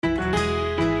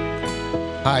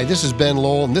Hi, this is Ben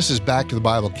Lowell, and this is Back to the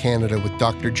Bible Canada with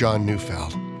Dr. John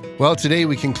Neufeld. Well, today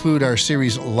we conclude our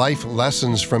series, Life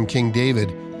Lessons from King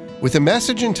David, with a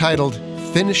message entitled,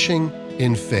 Finishing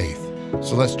in Faith.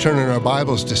 So let's turn in our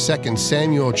Bibles to 2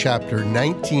 Samuel chapter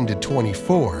 19 to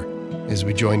 24 as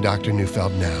we join Dr.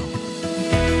 Neufeld now.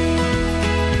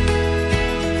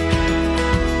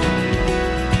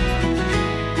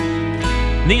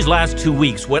 In these last 2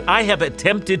 weeks, what I have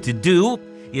attempted to do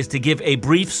is to give a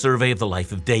brief survey of the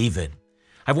life of David.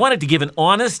 I've wanted to give an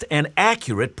honest and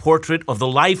accurate portrait of the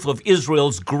life of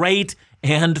Israel's great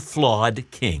and flawed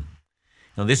king.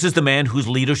 Now, this is the man whose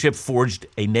leadership forged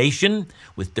a nation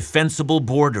with defensible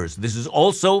borders. This is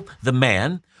also the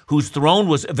man whose throne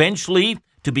was eventually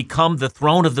to become the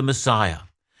throne of the Messiah.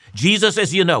 Jesus,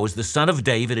 as you know, is the son of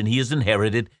David, and he has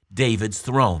inherited David's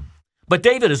throne. But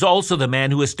David is also the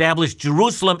man who established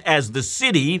Jerusalem as the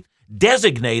city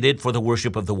designated for the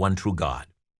worship of the one true God.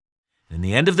 In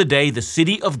the end of the day, the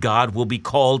city of God will be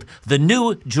called the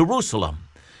New Jerusalem.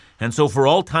 And so for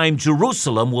all time,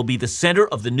 Jerusalem will be the center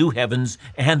of the new heavens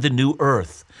and the new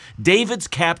earth. David's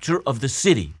capture of the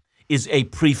city is a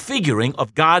prefiguring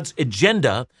of God's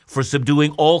agenda for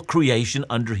subduing all creation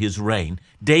under his reign.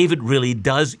 David really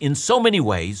does, in so many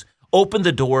ways, open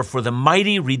the door for the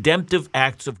mighty redemptive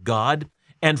acts of God,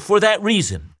 and for that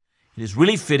reason, it is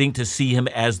really fitting to see him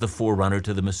as the forerunner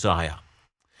to the Messiah.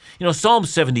 You know, Psalm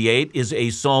 78 is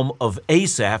a psalm of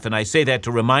Asaph, and I say that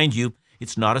to remind you,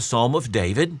 it's not a psalm of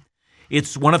David.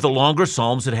 It's one of the longer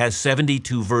psalms. It has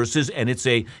 72 verses, and it's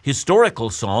a historical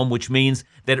psalm, which means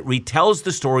that it retells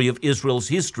the story of Israel's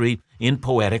history in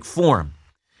poetic form.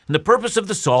 And the purpose of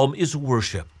the psalm is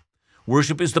worship.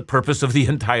 Worship is the purpose of the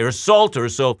entire Psalter,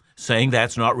 so saying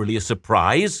that's not really a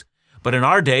surprise. But in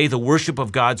our day, the worship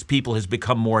of God's people has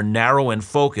become more narrow and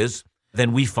focused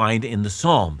than we find in the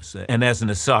Psalms. And as an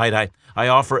aside, I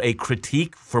offer a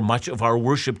critique for much of our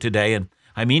worship today, and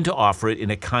I mean to offer it in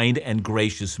a kind and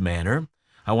gracious manner.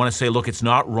 I want to say, look, it's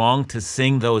not wrong to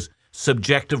sing those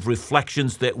subjective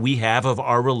reflections that we have of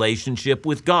our relationship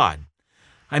with God.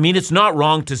 I mean, it's not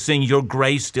wrong to sing, "Your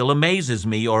grace still amazes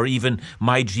me," or even,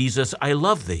 "My Jesus, I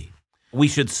love thee." We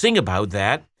should sing about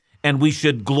that, and we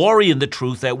should glory in the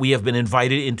truth that we have been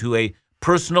invited into a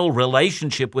personal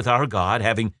relationship with our God,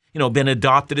 having, been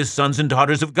adopted as sons and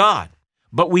daughters of God.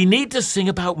 But we need to sing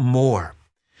about more.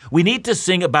 We need to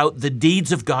sing about the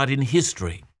deeds of God in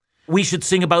history. We should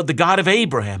sing about the God of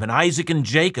Abraham and Isaac and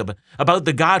Jacob, about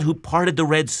the God who parted the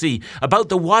Red Sea, about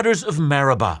the waters of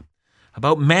Meribah,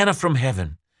 about manna from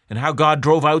heaven, and how God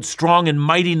drove out strong and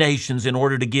mighty nations in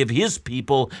order to give his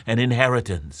people an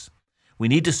inheritance. We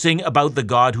need to sing about the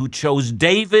God who chose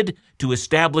David to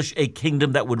establish a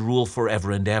kingdom that would rule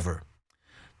forever and ever.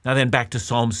 Now then, back to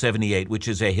Psalm 78, which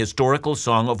is a historical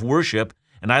song of worship,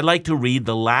 and I'd like to read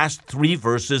the last 3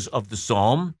 verses of the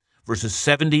psalm, verses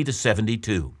 70 to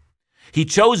 72. He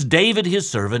chose David his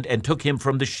servant and took him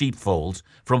from the sheepfolds.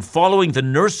 From following the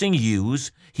nursing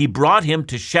ewes, he brought him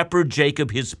to shepherd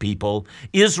Jacob his people,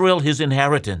 Israel his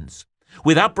inheritance.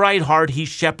 With upright heart he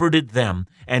shepherded them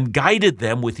and guided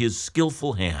them with his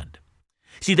skillful hand.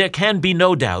 See, there can be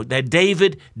no doubt that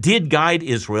David did guide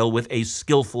Israel with a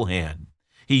skillful hand.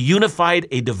 He unified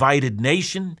a divided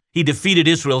nation. He defeated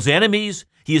Israel's enemies.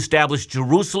 He established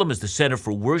Jerusalem as the center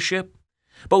for worship.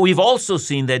 But we've also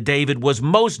seen that David was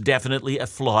most definitely a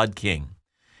flawed king.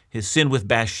 His sin with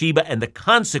Bathsheba and the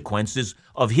consequences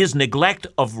of his neglect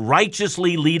of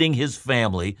righteously leading his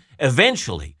family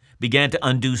eventually began to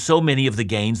undo so many of the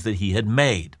gains that he had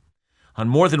made. On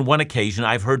more than one occasion,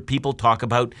 I've heard people talk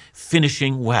about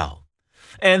finishing well.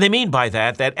 And they mean by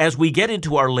that as we get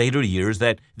into our later years,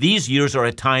 that these years are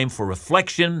a time for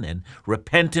reflection and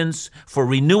repentance, for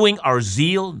renewing our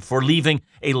zeal, for leaving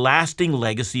a lasting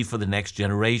legacy for the next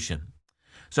generation.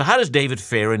 So how does David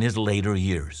fare in his later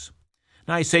years?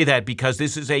 Now, I say that because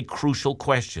this is a crucial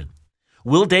question.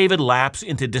 Will David lapse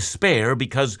into despair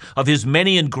because of his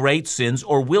many and great sins,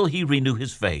 or will he renew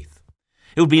his faith?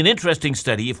 It would be an interesting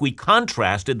study if we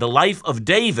contrasted the life of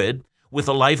David with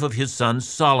the life of his son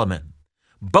Solomon.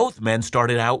 Both men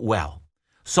started out well.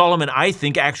 Solomon, I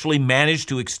think, actually managed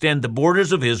to extend the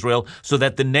borders of Israel so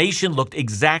that the nation looked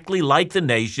exactly like the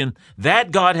nation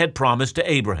that God had promised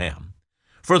to Abraham.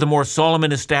 Furthermore,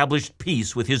 Solomon established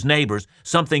peace with his neighbors,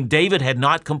 something David had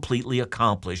not completely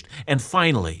accomplished. And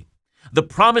finally, the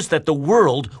promise that the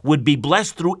world would be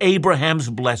blessed through Abraham's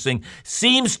blessing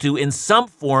seems to, in some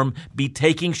form, be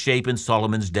taking shape in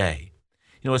Solomon's day.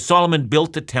 As Solomon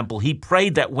built the temple, he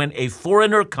prayed that when a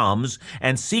foreigner comes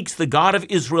and seeks the God of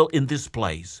Israel in this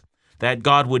place, that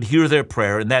God would hear their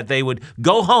prayer and that they would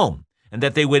go home and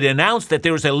that they would announce that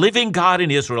there is a living God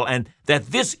in Israel, and that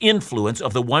this influence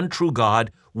of the one true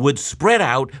God would spread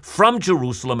out from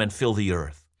Jerusalem and fill the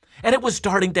earth. And it was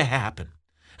starting to happen.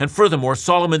 And furthermore,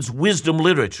 Solomon's wisdom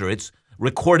literature, it's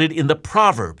recorded in the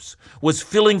Proverbs, was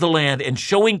filling the land and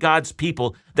showing God's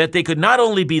people that they could not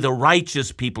only be the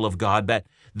righteous people of God, but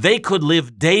they could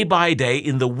live day by day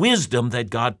in the wisdom that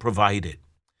God provided.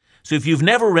 So if you've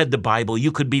never read the Bible,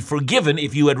 you could be forgiven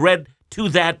if you had read to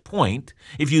that point,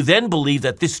 if you then believe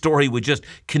that this story would just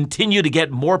continue to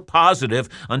get more positive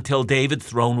until David's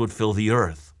throne would fill the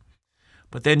earth.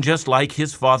 But then, just like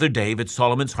his father David,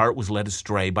 Solomon's heart was led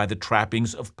astray by the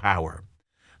trappings of power.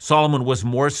 Solomon was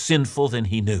more sinful than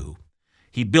he knew.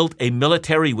 He built a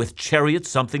military with chariots,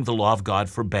 something the law of God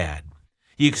forbade.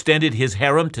 He extended his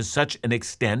harem to such an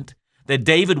extent that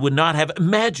David would not have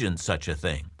imagined such a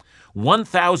thing.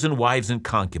 1,000 wives and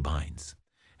concubines.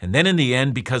 And then in the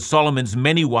end, because Solomon's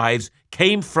many wives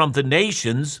came from the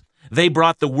nations, they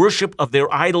brought the worship of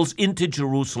their idols into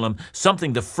Jerusalem,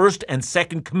 something the first and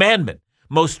second commandment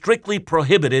most strictly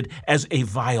prohibited as a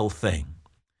vile thing.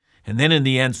 And then in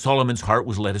the end, Solomon's heart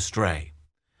was led astray.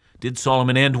 Did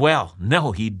Solomon end well?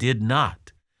 No, he did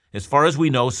not. As far as we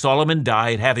know, Solomon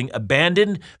died having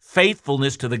abandoned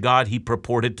faithfulness to the God he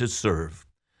purported to serve.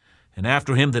 And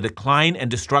after him, the decline and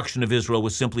destruction of Israel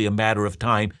was simply a matter of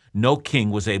time. No king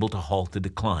was able to halt the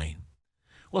decline.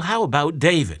 Well, how about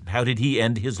David? How did he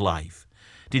end his life?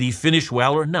 Did he finish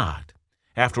well or not?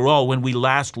 After all, when we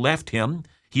last left him,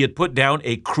 he had put down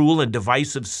a cruel and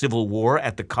divisive civil war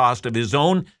at the cost of his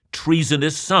own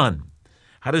treasonous son.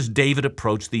 How does David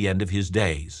approach the end of his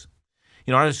days?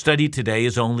 Our study today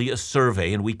is only a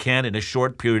survey, and we can, in a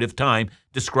short period of time,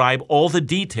 describe all the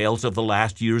details of the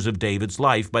last years of David's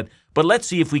life. But let's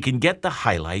see if we can get the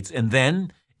highlights and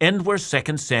then end where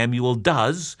 2 Samuel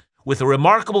does, with a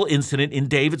remarkable incident in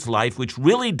David's life which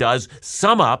really does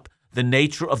sum up the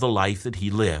nature of the life that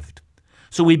he lived.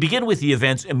 So we begin with the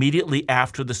events immediately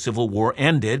after the civil war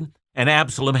ended and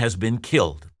Absalom has been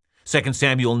killed. 2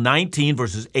 Samuel 19,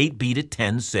 verses 8b to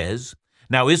 10 says,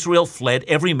 "Now Israel fled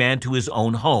every man to his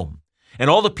own home. And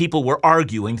all the people were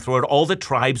arguing throughout all the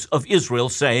tribes of Israel,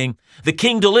 saying, 'The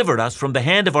king delivered us from the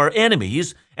hand of our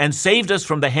enemies and saved us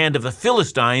from the hand of the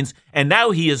Philistines, and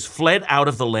now he is fled out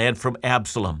of the land from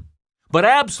Absalom. But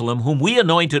Absalom, whom we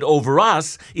anointed over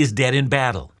us, is dead in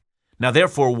battle. Now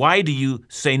therefore, why do you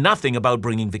say nothing about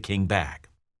bringing the king back?'"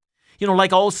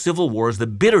 Like all civil wars, the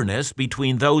bitterness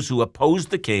between those who opposed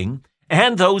the king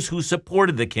and those who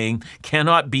supported the king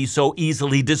cannot be so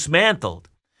easily dismantled.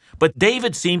 But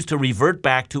David seems to revert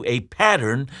back to a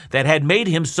pattern that had made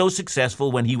him so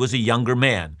successful when he was a younger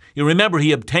man. You remember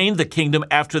he obtained the kingdom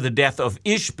after the death of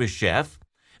Ishbosheth,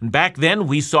 and back then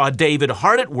we saw David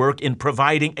hard at work in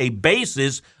providing a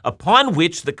basis upon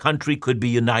which the country could be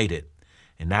united.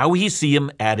 And now we see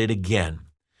him at it again.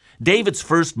 David's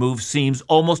first move seems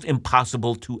almost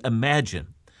impossible to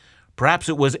imagine. Perhaps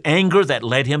it was anger that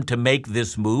led him to make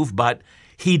this move, but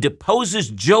he deposes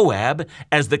Joab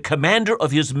as the commander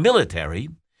of his military,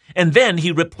 and then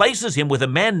he replaces him with a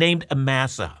man named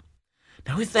Amasa.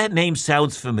 Now, if that name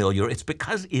sounds familiar, it's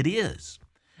because it is.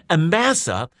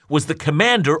 Amasa was the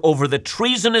commander over the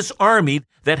treasonous army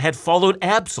that had followed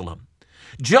Absalom.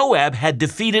 Joab had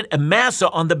defeated Amasa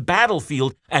on the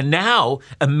battlefield, and now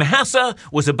Amasa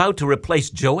was about to replace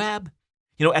Joab?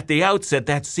 At the outset,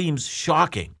 that seems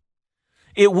shocking.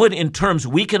 It would, in terms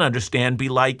we can understand, be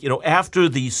like, after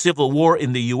the Civil War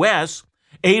in the U.S.,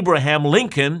 Abraham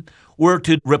Lincoln were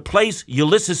to replace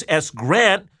Ulysses S.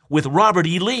 Grant with Robert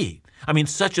E. Lee.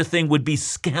 Such a thing would be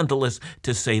scandalous,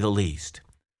 to say the least.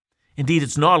 Indeed,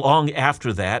 it's not long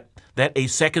after that a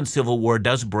second civil war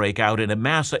does break out, and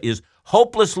Amasa is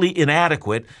hopelessly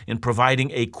inadequate in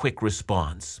providing a quick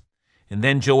response. And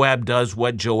then Joab does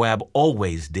what Joab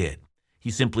always did. He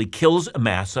simply kills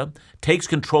Amasa, takes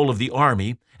control of the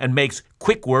army, and makes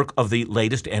quick work of the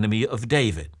latest enemy of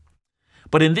David.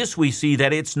 But in this we see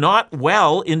that it's not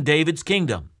well in David's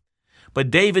kingdom.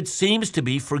 But David seems to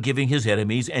be forgiving his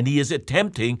enemies, and he is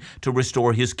attempting to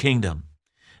restore his kingdom.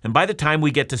 And by the time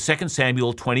we get to 2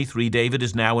 Samuel 23, David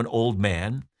is now an old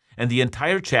man, and the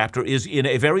entire chapter is, in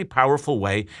a very powerful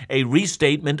way, a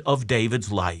restatement of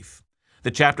David's life.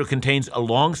 The chapter contains a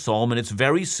long psalm, and it's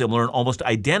very similar and almost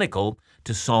identical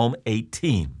to Psalm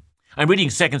 18. I'm reading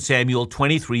 2 Samuel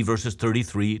 23, verses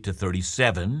 33 to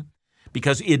 37,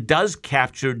 because it does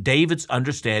capture David's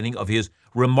understanding of his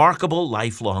remarkable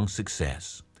lifelong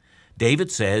success.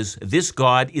 David says, "This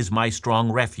God is my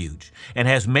strong refuge, and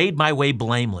has made my way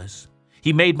blameless.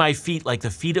 He made my feet like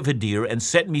the feet of a deer, and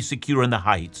set me secure in the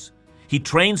heights. He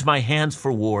trains my hands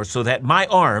for war, so that my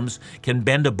arms can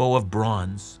bend a bow of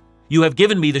bronze. You have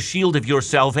given me the shield of your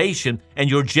salvation, and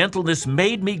your gentleness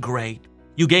made me great.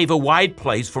 You gave a wide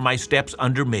place for my steps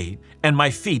under me, and my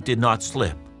feet did not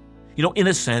slip. In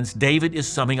a sense, David is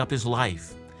summing up his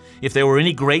life. If there were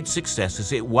any great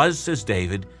successes, it was, says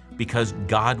David, because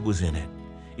God was in it.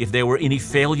 If there were any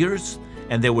failures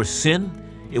and there was sin,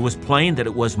 it was plain that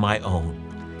it was my own.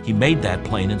 He made that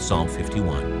plain in Psalm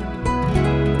 51.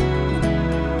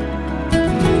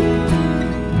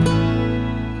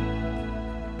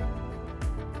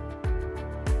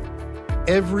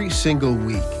 Every single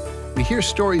week, we hear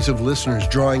stories of listeners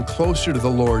drawing closer to the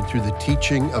Lord through the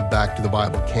teaching of Back to the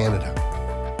Bible Canada.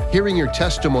 Hearing your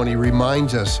testimony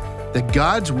reminds us that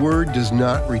God's Word does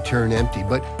not return empty,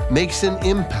 but makes an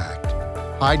impact.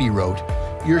 Heidi wrote,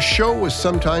 "Your show was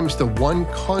sometimes the one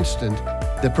constant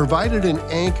that provided an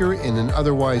anchor in an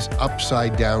otherwise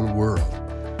upside-down world.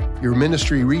 Your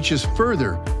ministry reaches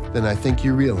further than I think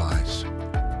you realize."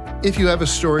 If you have a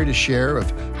story to share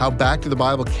of how Back to the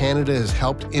Bible Canada has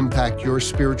helped impact your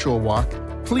spiritual walk,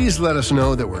 please let us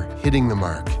know that we're hitting the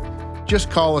mark. Just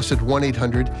call us at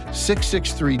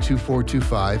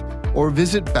 1-800-663-2425 or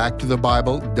visit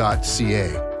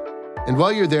backtothebible.ca. And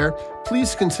while you're there,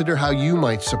 please consider how you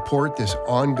might support this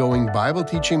ongoing Bible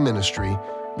teaching ministry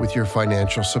with your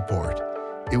financial support.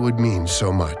 It would mean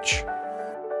so much.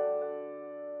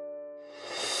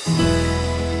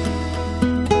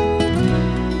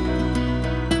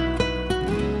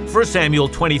 1 Samuel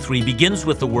 23 begins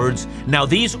with the words, "Now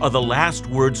these are the last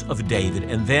words of David."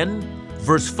 And then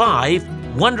verse 5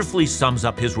 wonderfully sums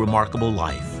up his remarkable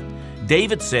life.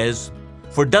 David says,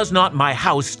 "For does not my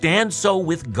house stand so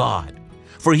with God?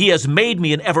 For he has made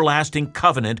me an everlasting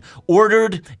covenant,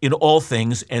 ordered in all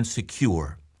things and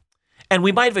secure." And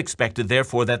we might have expected,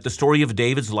 therefore, that the story of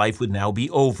David's life would now be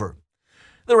over.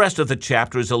 The rest of the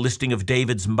chapter is a listing of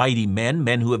David's mighty men,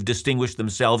 men who have distinguished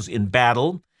themselves in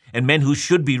battle, and men who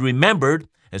should be remembered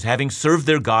as having served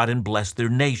their God and blessed their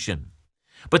nation.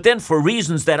 But then, for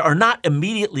reasons that are not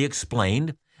immediately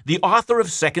explained, the author of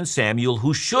 2 Samuel,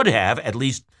 who should have, at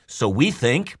least so we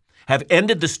think, have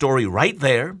ended the story right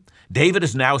there. David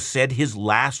has now said his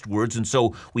last words, and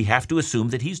so we have to assume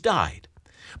that he's died.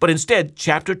 But instead,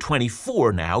 chapter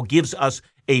 24 now gives us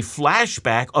a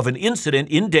flashback of an incident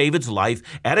in David's life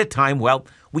at a time, well,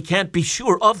 we can't be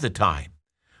sure of the time.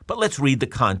 But let's read the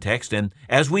context, and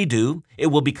as we do, it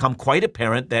will become quite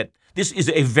apparent that this is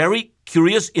a very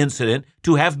curious incident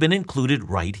to have been included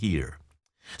right here.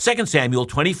 2 Samuel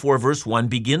 24 verse 1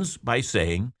 begins by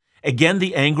saying, "Again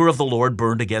the anger of the Lord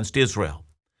burned against Israel."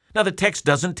 Now the text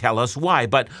doesn't tell us why,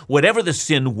 but whatever the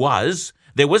sin was,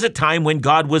 there was a time when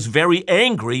God was very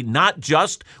angry, not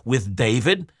just with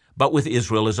David, but with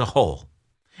Israel as a whole.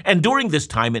 And during this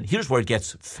time, and here's where it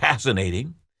gets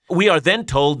fascinating, we are then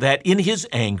told that in his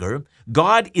anger,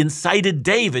 God incited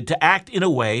David to act in a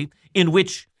way in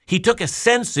which he took a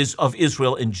census of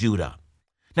Israel and Judah.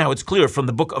 Now, it's clear from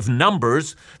the book of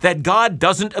Numbers that God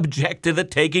doesn't object to the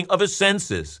taking of a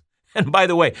census. And by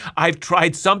the way, I've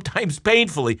tried sometimes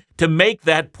painfully to make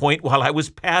that point while I was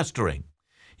pastoring.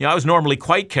 I was normally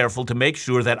quite careful to make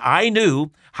sure that I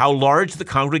knew how large the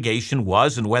congregation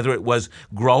was and whether it was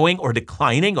growing or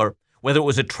declining or whether it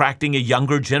was attracting a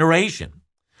younger generation.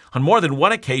 On more than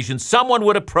one occasion, someone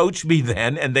would approach me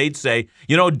then and they'd say,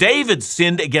 David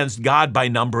sinned against God by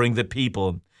numbering the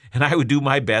people. And I would do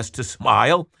my best to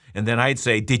smile. And then I'd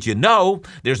say, did you know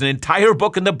there's an entire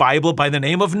book in the Bible by the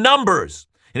name of Numbers?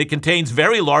 And it contains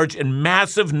very large and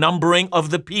massive numbering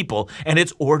of the people, and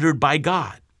it's ordered by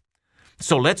God.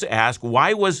 So let's ask,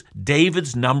 why was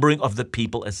David's numbering of the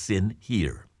people a sin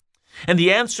here? And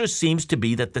the answer seems to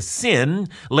be that the sin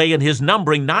lay in his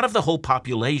numbering, not of the whole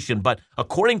population, but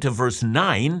according to verse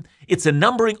 9, it's a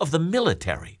numbering of the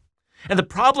military. And the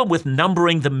problem with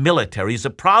numbering the military is a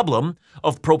problem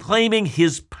of proclaiming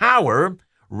his power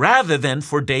rather than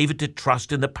for David to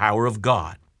trust in the power of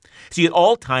God. See, at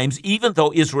all times, even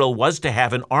though Israel was to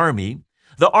have an army,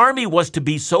 the army was to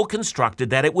be so constructed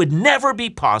that it would never be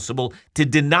possible to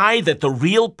deny that the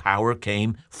real power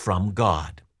came from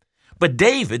God. But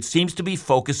David seems to be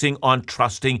focusing on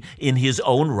trusting in his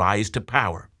own rise to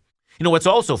power. What's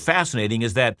also fascinating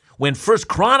is that when 1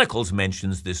 Chronicles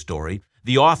mentions this story,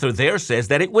 the author there says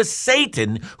that it was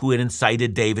Satan who had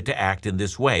incited David to act in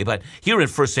this way. But here in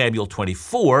 1 Samuel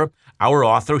 24, our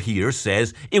author here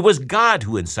says it was God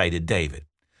who incited David.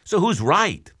 So who's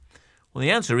right? Well, the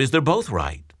answer is they're both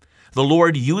right. The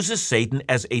Lord uses Satan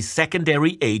as a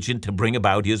secondary agent to bring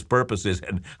about his purposes.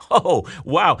 And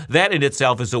wow, that in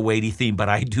itself is a weighty theme, but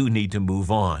I do need to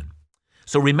move on.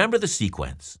 So remember the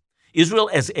sequence. Israel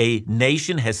as a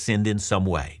nation has sinned in some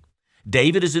way.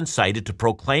 David is incited to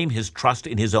proclaim his trust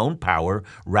in his own power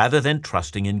rather than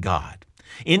trusting in God.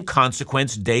 In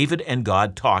consequence, David and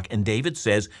God talk, and David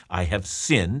says, "I have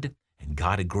sinned," and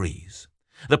God agrees.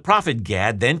 The prophet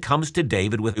Gad then comes to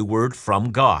David with a word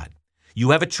from God.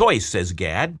 "You have a choice," says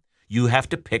Gad. "You have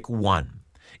to pick one.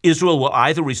 Israel will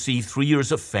either receive 3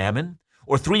 years of famine,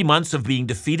 or 3 months of being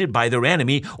defeated by their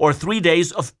enemy, or 3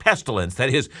 days of pestilence," that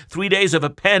is, 3 days of a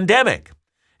pandemic.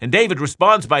 And David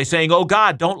responds by saying, "Oh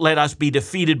God, don't let us be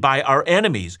defeated by our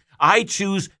enemies. I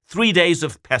choose 3 days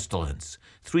of pestilence,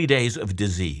 3 days of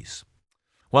disease."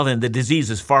 Well, then, the disease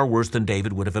is far worse than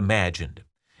David would have imagined.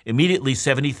 Immediately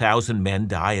 70,000 men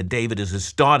die, and David is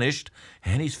astonished,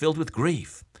 and he's filled with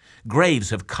grief. Graves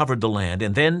have covered the land,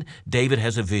 and then David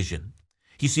has a vision.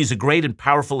 He sees a great and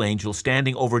powerful angel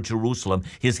standing over Jerusalem.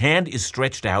 His hand is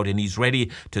stretched out, and he's ready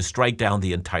to strike down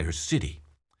the entire city.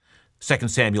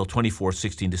 2 Samuel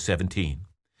 24:16-17.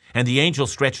 "And the angel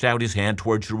stretched out his hand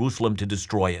toward Jerusalem to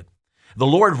destroy it. The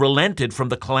Lord relented from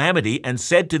the calamity and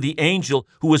said to the angel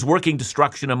who was working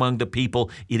destruction among the people,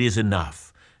 'It is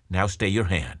enough. Now stay your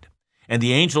hand.' And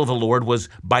the angel of the Lord was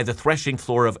by the threshing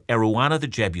floor of Araunah the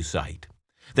Jebusite.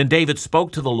 Then David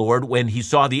spoke to the Lord when he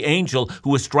saw the angel who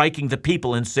was striking the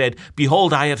people and said,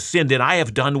 'Behold, I have sinned, and I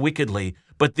have done wickedly.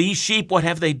 But these sheep, what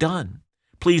have they done?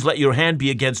 Please let your hand be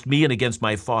against me and against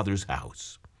my father's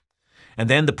house.' And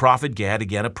then the prophet Gad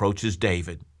again approaches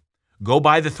David. 'Go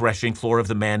by the threshing floor of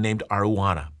the man named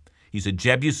Araunah. He's a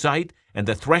Jebusite, and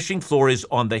the threshing floor is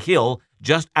on the hill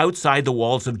just outside the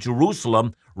walls of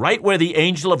Jerusalem, right where the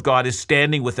angel of God is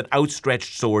standing with an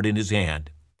outstretched sword in his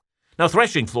hand.' Now,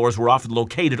 threshing floors were often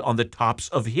located on the tops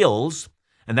of hills,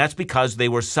 and that's because they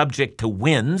were subject to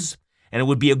winds, and it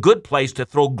would be a good place to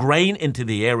throw grain into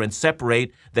the air and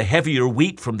separate the heavier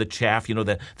wheat from the chaff.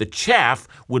 The chaff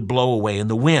would blow away in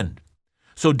the wind.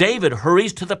 So David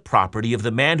hurries to the property of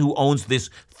the man who owns this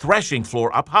threshing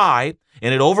floor up high,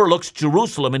 and it overlooks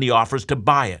Jerusalem, and he offers to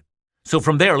buy it. So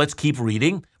from there, let's keep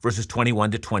reading, verses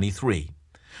 21-23.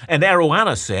 "And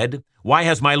Araunah said, 'Why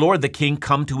has my lord the king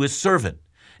come to his servant?'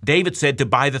 David said, 'To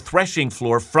buy the threshing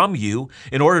floor from you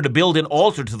in order to build an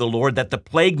altar to the Lord, that the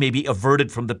plague may be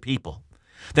averted from the people.'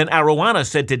 Then Araunah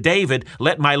said to David,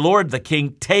 'Let my lord the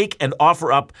king take and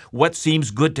offer up what seems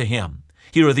good to him.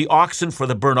 Here are the oxen for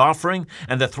the burnt offering,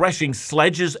 and the threshing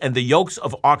sledges, and the yokes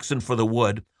of oxen for the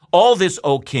wood. All this,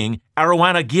 O king,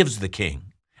 Araunah gives the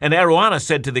king.' And Araunah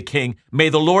said to the king, 'May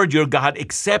the Lord your God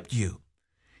accept you.'"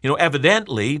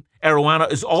 Evidently,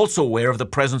 Araunah is also aware of the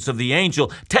presence of the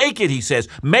angel. "Take it," he says,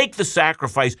 "make the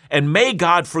sacrifice, and may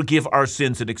God forgive our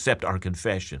sins and accept our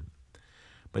confession."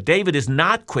 But David is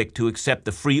not quick to accept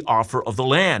the free offer of the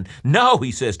land. "No,"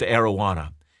 he says to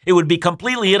Araunah, "it would be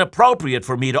completely inappropriate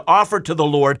for me to offer to the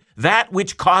Lord that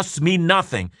which costs me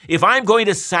nothing. If I'm going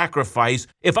to sacrifice,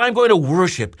 if I'm going to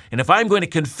worship, and if I'm going to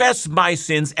confess my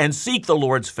sins and seek the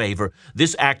Lord's favor,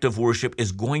 this act of worship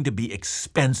is going to be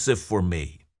expensive for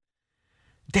me."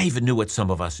 David knew what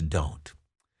some of us don't.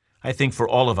 I think for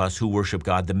all of us who worship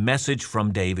God, the message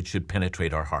from David should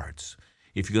penetrate our hearts.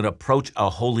 If you're going to approach a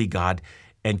holy God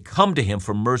and come to him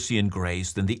for mercy and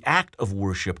grace, then the act of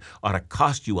worship ought to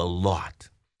cost you a lot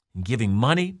in giving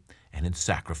money and in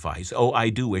sacrifice. Oh, I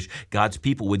do wish God's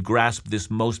people would grasp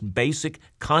this most basic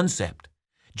concept.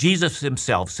 Jesus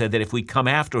himself said that if we come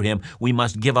after him, we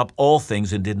must give up all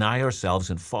things and deny ourselves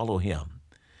and follow him.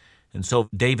 And so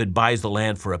David buys the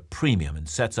land for a premium and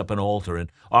sets up an altar and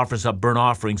offers up burnt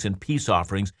offerings and peace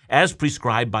offerings as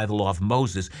prescribed by the law of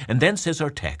Moses. And then says our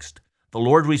text, "The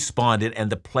Lord responded, and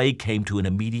the plague came to an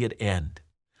immediate end."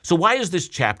 So why is this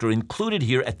chapter included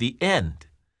here at the end?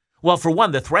 Well, for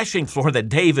one, the threshing floor that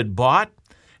David bought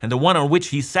and the one on which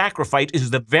he sacrificed is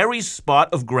the very spot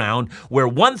of ground where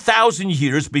 1,000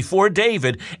 years before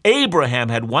David, Abraham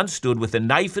had once stood with a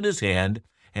knife in his hand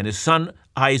and his son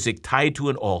Isaac tied to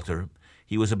an altar.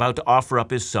 He was about to offer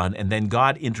up his son, and then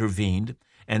God intervened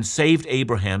and saved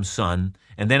Abraham's son.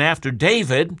 And then after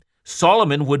David,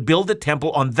 Solomon would build the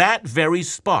temple on that very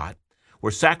spot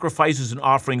where sacrifices and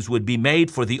offerings would be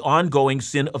made for the ongoing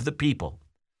sin of the people.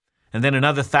 And then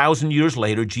another 1,000 years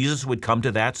later, Jesus would come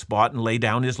to that spot and lay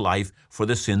down his life for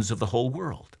the sins of the whole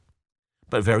world.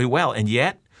 But very well, and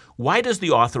yet, why does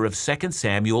the author of 2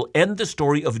 Samuel end the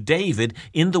story of David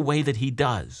in the way that he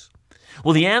does?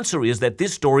 Well, the answer is that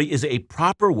this story is a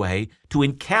proper way to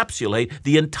encapsulate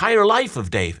the entire life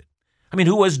of David. I mean,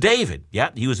 who was David? Yeah,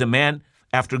 he was a man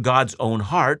after God's own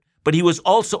heart, but he was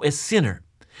also a sinner.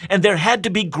 And there had to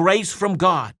be grace from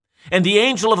God. And the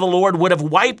angel of the Lord would have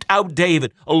wiped out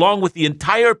David along with the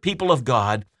entire people of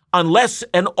God unless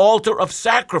an altar of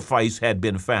sacrifice had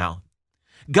been found.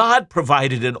 God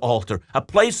provided an altar, a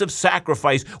place of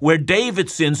sacrifice where David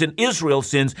sins and Israel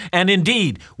sins, and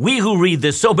indeed, we who read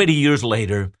this so many years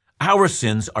later, our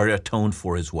sins are atoned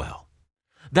for as well.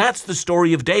 That's the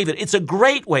story of David. It's a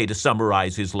great way to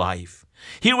summarize his life.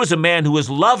 He was a man who was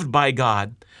loved by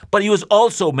God, but he was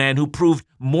also a man who proved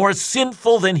more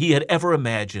sinful than he had ever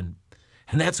imagined.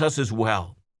 And that's us as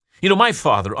well. My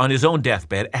father, on his own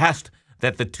deathbed, asked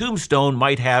that the tombstone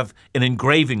might have an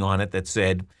engraving on it that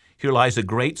said, "Here lies a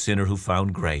great sinner who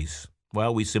found grace."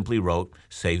 Well, we simply wrote,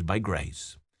 "Saved by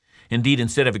grace." Indeed,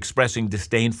 instead of expressing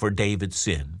disdain for David's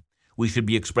sin, we should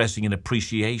be expressing an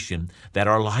appreciation that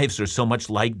our lives are so much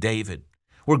like David.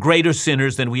 We're greater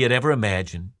sinners than we had ever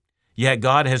imagined. Yet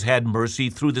God has had mercy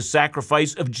through the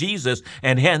sacrifice of Jesus,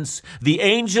 and hence the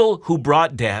angel who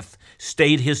brought death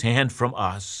stayed his hand from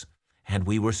us, and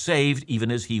we were saved even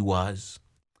as he was.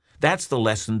 That's the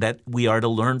lesson that we are to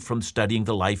learn from studying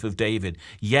the life of David.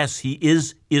 Yes, he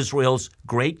is Israel's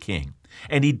great king,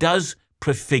 and he does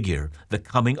prefigure the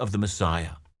coming of the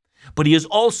Messiah. But he is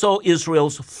also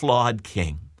Israel's flawed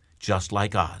king, just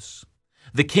like us.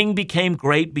 The king became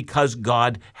great because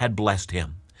God had blessed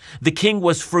him. The king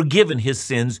was forgiven his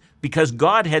sins because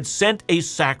God had sent a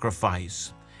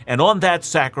sacrifice. And on that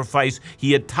sacrifice,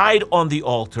 he had tied on the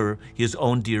altar his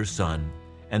own dear son.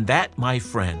 And that, my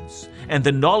friends, and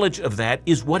the knowledge of that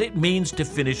is what it means to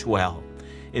finish well.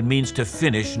 It means to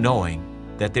finish knowing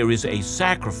that there is a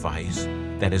sacrifice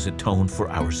that has atoned for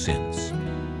our sins.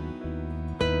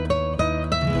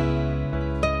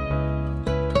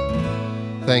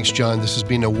 Thanks, John. This has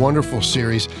been a wonderful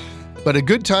series, but a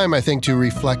good time, I think, to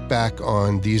reflect back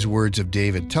on these words of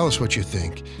David. Tell us what you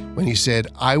think when he said,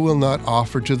 "I will not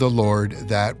offer to the Lord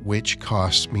that which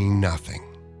costs me nothing."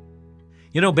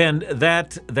 Ben,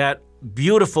 that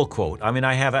beautiful quote,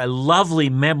 I have a lovely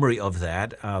memory of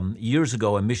that. Years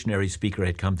ago, a missionary speaker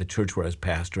had come to church where I was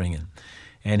pastoring,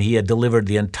 and he had delivered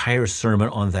the entire sermon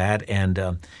on that, and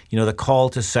the call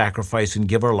to sacrifice and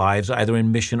give our lives, either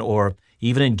in mission or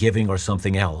even in giving or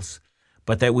something else,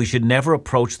 but that we should never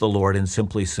approach the Lord and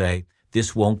simply say,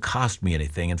 "This won't cost me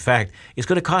anything. In fact, it's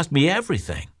going to cost me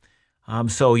everything."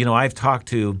 So I've talked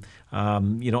to,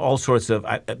 all sorts of,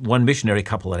 one missionary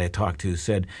couple that I talked to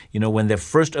said, when the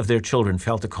first of their children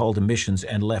felt a call to missions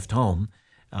and left home,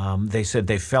 they said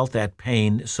they felt that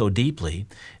pain so deeply,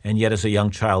 and yet as a young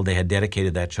child, they had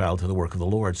dedicated that child to the work of the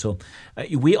Lord. So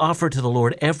we offer to the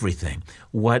Lord everything.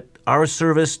 What our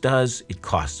service does, it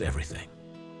costs everything.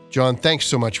 John, thanks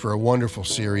so much for a wonderful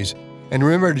series. And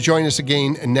remember to join us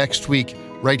again next week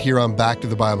right here on Back to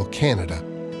the Bible Canada,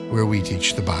 where we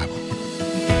teach the Bible.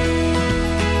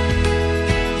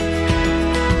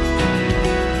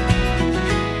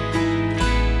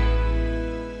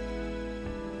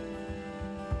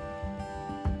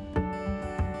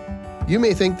 You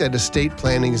may think that estate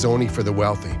planning is only for the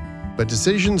wealthy, but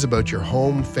decisions about your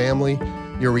home, family,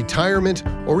 your retirement,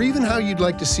 or even how you'd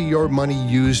like to see your money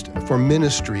used for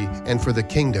ministry and for the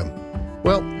kingdom,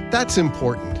 well, that's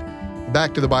important.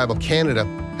 Back to the Bible Canada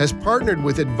has partnered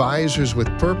with Advisors with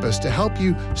Purpose to help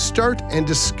you start and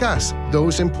discuss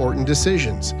those important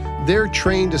decisions. Their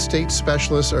trained estate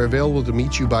specialists are available to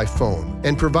meet you by phone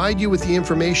and provide you with the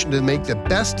information to make the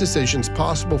best decisions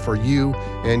possible for you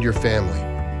and your family.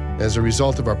 As a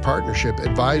result of our partnership,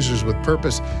 Advisors with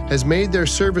Purpose has made their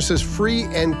services free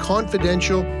and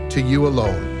confidential to you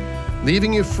alone,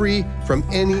 leaving you free from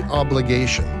any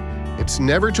obligation. It's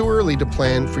never too early to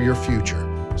plan for your future,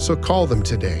 so call them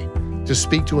today. To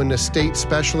speak to an estate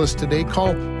specialist today,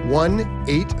 call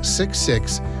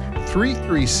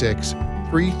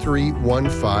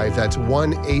 1-866-336-3315. That's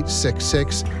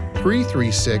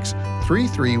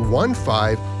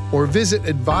 1-866-336-3315. Or visit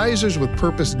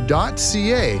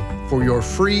advisorswithpurpose.ca for your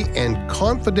free and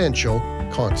confidential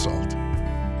consult.